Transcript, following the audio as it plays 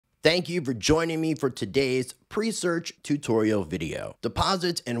Thank you for joining me for today's Presearch tutorial video.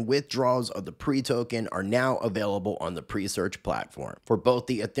 Deposits and withdrawals of the Pre token are now available on the Presearch platform for both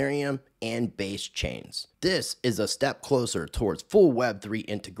the Ethereum and Base chains. This is a step closer towards full Web3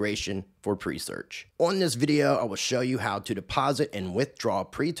 integration for Presearch. On this video, I will show you how to deposit and withdraw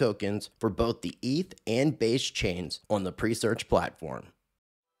Pre tokens for both the ETH and Base chains on the Presearch platform.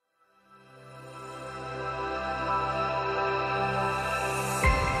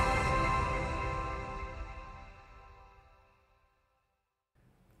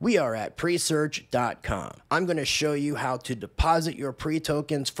 We are at Presearch.com. I'm going to show you how to deposit your Pre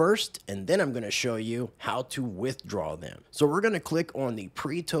tokens first, and then I'm going to show you how to withdraw them. So we're going to click on the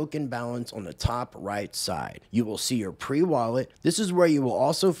Pre token balance on the top right side. You will see your Pre wallet. This is where you will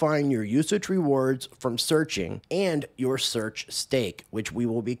also find your usage rewards from searching and your search stake, which we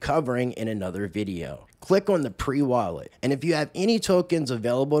will be covering in another video. Click on the Pre wallet, and if you have any tokens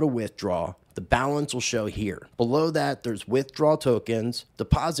available to withdraw, the balance will show here. Below that, there's withdraw tokens,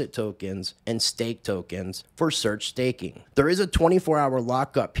 deposit tokens, and stake tokens for search staking. There is a 24-hour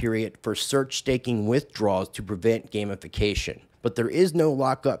lockup period for search staking withdrawals to prevent gamification, but there is no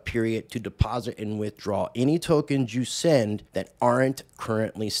lockup period to deposit and withdraw any tokens you send that aren't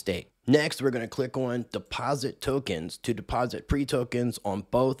currently staked. Next, we're going to click on deposit tokens to deposit Pre tokens on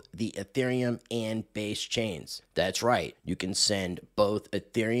both the Ethereum and Base chains. That's right, you can send both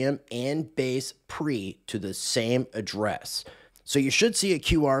Ethereum and Base Pre to the same address. So you should see a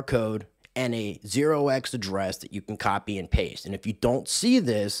QR code and a 0x address that you can copy and paste. And if you don't see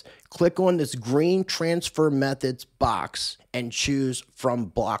this, click on this green transfer methods box and choose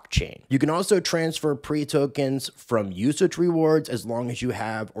from blockchain. You can also transfer Pre tokens from usage rewards as long as you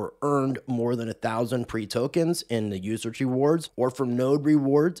have or earned more than 1,000 Pre tokens in the usage rewards, or from node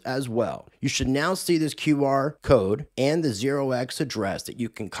rewards as well. You should now see this QR code and the 0x address that you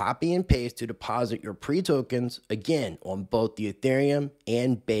can copy and paste to deposit your Pre tokens again on both the Ethereum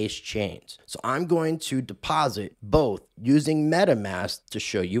and Base chains. So I'm going to deposit both using MetaMask to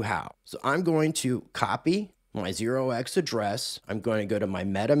show you how. So I'm going to copy my 0x address. I'm going to go to my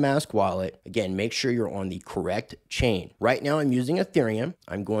MetaMask wallet. Again, make sure you're on the correct chain. Right now I'm using Ethereum.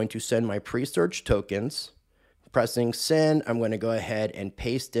 I'm going to send my Presearch tokens. Pressing send, I'm going to go ahead and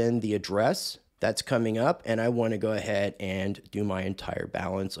paste in the address that's coming up, and I want to go ahead and do my entire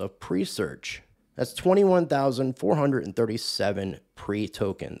balance of Presearch. That's 21,437 Pre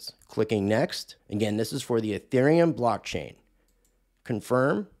tokens. Clicking next. Again, this is for the Ethereum blockchain.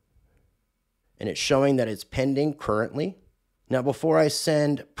 Confirm. And it's showing that it's pending currently. Now, before I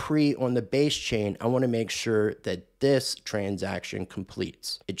send Pre on the Base chain, I want to make sure that this transaction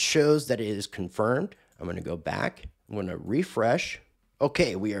completes. It shows that it is confirmed. I'm going to go back. I'm going to refresh.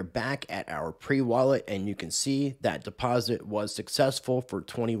 Okay, we are back at our Pre wallet, and you can see that deposit was successful for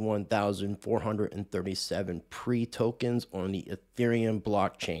 21,437 Pre tokens on the Ethereum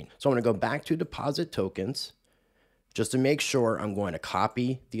blockchain. So I'm going to go back to deposit tokens. Just to make sure, I'm going to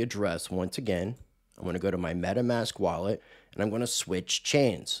copy the address once again. I'm going to go to my MetaMask wallet, and I'm going to switch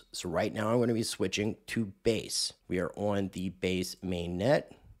chains. So right now I'm going to be switching to Base. We are on the Base mainnet.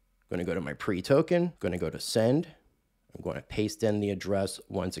 I'm going to go to my Pre token. I'm going to go to send. I'm going to paste in the address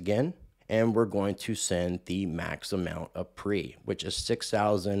once again, and we're going to send the max amount of Pre, which is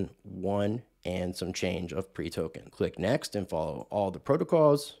 6,001 and some change of Pre token. Click next and follow all the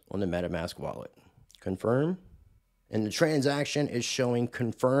protocols on the MetaMask wallet. Confirm. And the transaction is showing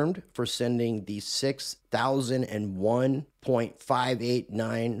confirmed for sending the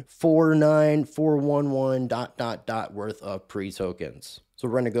 6,001.58949411 worth of Pre tokens. So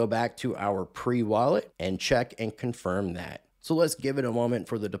we're going to go back to our Pre wallet and check and confirm that. So let's give it a moment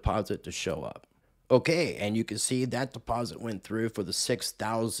for the deposit to show up. Okay, and you can see that deposit went through for the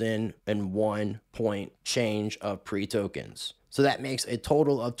 6,001 point change of Pre tokens. So that makes a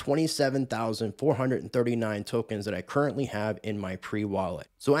total of 27,439 tokens that I currently have in my Pre wallet.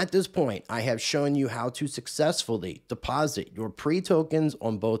 So at this point, I have shown you how to successfully deposit your Pre tokens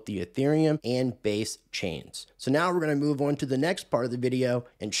on both the Ethereum and Base chains. So now we're going to move on to the next part of the video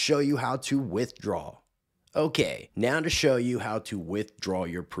and show you how to withdraw. Okay, now to show you how to withdraw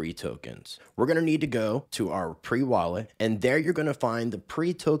your Pre tokens. We're going to need to go to our Pre wallet, and there you're going to find the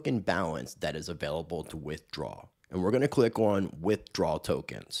Pre token balance that is available to withdraw. And we're going to click on withdraw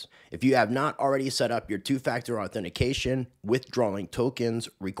tokens. If you have not already set up your two-factor authentication, withdrawing tokens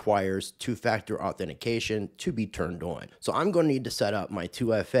requires two-factor authentication to be turned on. So I'm going to need to set up my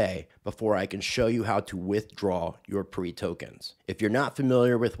 2FA before I can show you how to withdraw your Pre tokens. If you're not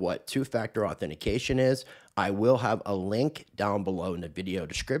familiar with what two-factor authentication is, I will have a link down below in the video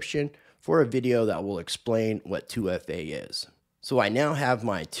description for a video that will explain what 2FA is. So I now have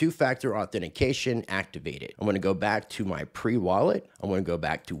my two-factor authentication activated. I'm going to go back to my pre-wallet. I'm going to go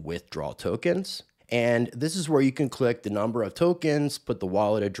back to withdraw tokens. And this is where you can click the number of tokens, put the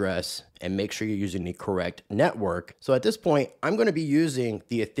wallet address, and make sure you're using the correct network. So at this point, I'm going to be using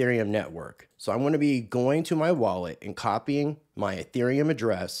the Ethereum network. So I'm going to be going to my wallet and copying my Ethereum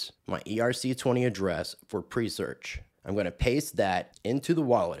address, my ERC20 address for Presearch. I'm going to paste that into the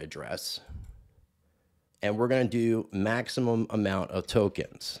wallet address, and we're going to do maximum amount of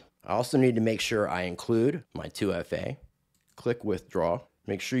tokens. I also need to make sure I include my 2FA. Click withdraw.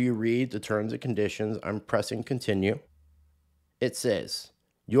 Make sure you read the terms and conditions. I'm pressing continue. It says,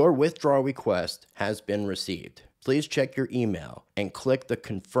 your withdrawal request has been received. Please check your email and click the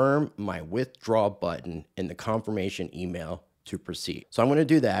confirm my withdrawal button in the confirmation email to proceed. So I'm going to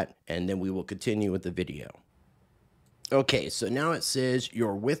do that, and then we will continue with the video. Okay, so now it says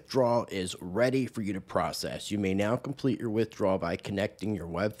your withdrawal is ready for you to process. You may now complete your withdrawal by connecting your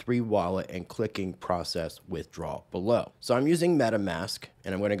Web3 wallet and clicking process withdrawal below. So I'm using MetaMask,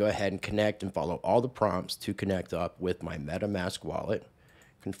 and I'm going to go ahead and connect and follow all the prompts to connect up with my MetaMask wallet,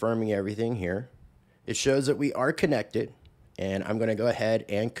 confirming everything here. It shows that we are connected, and I'm going to go ahead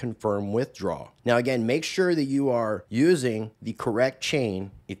and confirm withdrawal. Now again, make sure that you are using the correct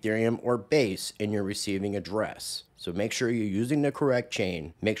chain, Ethereum or Base, in your receiving address. So make sure you're using the correct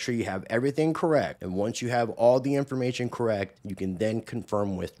chain, make sure you have everything correct, and once you have all the information correct, you can then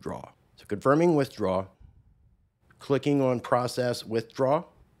confirm withdrawal. So confirming withdrawal, clicking on process withdrawal,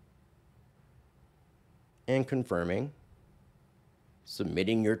 and confirming,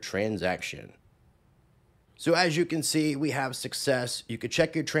 submitting your transaction. So as you can see, we have success. You could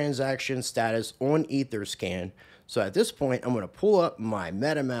check your transaction status on Etherscan. So at this point, I'm going to pull up my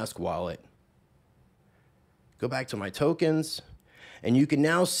MetaMask wallet, go back to my tokens, and you can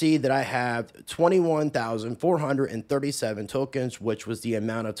now see that I have 21,437 tokens, which was the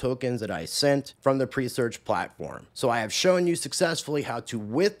amount of tokens that I sent from the Presearch platform. So I have shown you successfully how to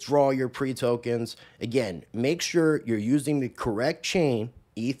withdraw your pre-tokens. Again, make sure you're using the correct chain,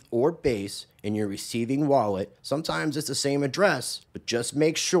 ETH or Base, in your receiving wallet. Sometimes it's the same address, but just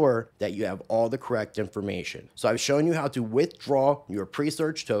make sure that you have all the correct information. So I've shown you how to withdraw your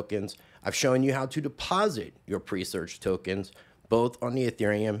Presearch tokens. I've shown you how to deposit your Presearch tokens, both on the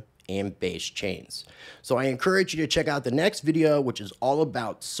Ethereum and Base chains. So I encourage you to check out the next video, which is all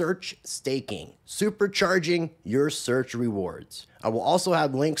about search staking, supercharging your search rewards. I will also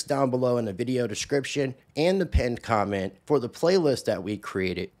have links down below in the video description and the pinned comment for the playlist that we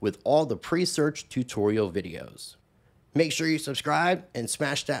created with all the Presearch tutorial videos. Make sure you subscribe and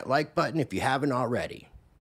smash that like button if you haven't already.